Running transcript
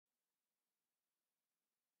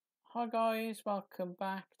Hi guys, welcome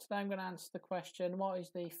back. Today I'm going to answer the question, what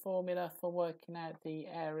is the formula for working out the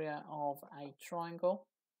area of a triangle?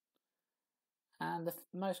 And the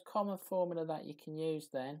most common formula that you can use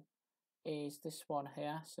then is this one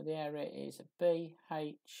here. So the area is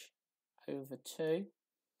BH over 2,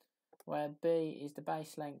 where B is the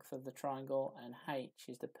base length of the triangle and H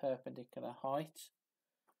is the perpendicular height.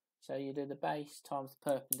 So you do the base times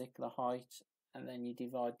the perpendicular height and then you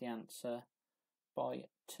divide the answer by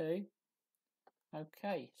 2.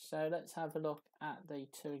 Okay, so let's have a look at the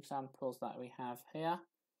two examples that we have here.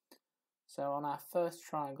 So on our first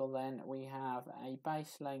triangle then, we have a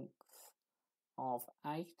base length of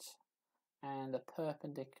 8 and a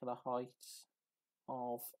perpendicular height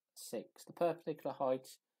of 6. The perpendicular height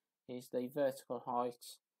is the vertical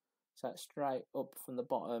height, so it's straight up from the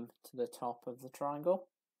bottom to the top of the triangle.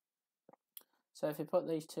 So if we put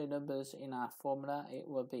these two numbers in our formula, it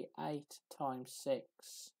will be 8 times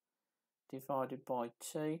 6 divided by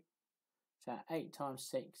 2. So 8 times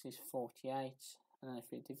 6 is 48, and then if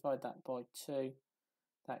we divide that by 2,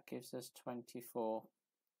 that gives us 24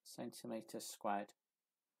 centimetres squared.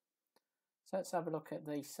 So let's have a look at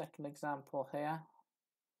the second example here.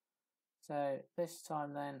 So this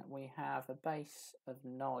time then we have a base of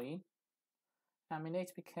 9, and we need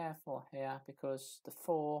to be careful here because the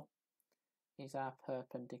 4 is our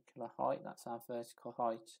perpendicular height, that's our vertical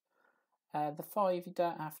height. The 5 you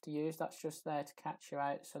don't have to use, that's just there to catch you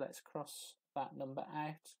out, so let's cross that number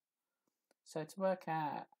out. So to work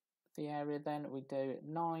out the area then, we do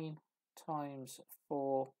 9 times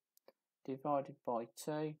 4 divided by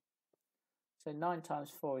 2. So 9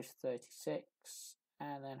 times 4 is 36,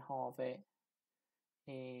 and then half it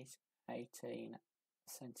is 18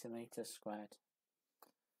 centimetres squared.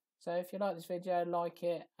 So if you like this video, like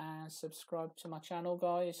it and subscribe to my channel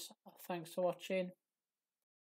guys. Thanks for watching.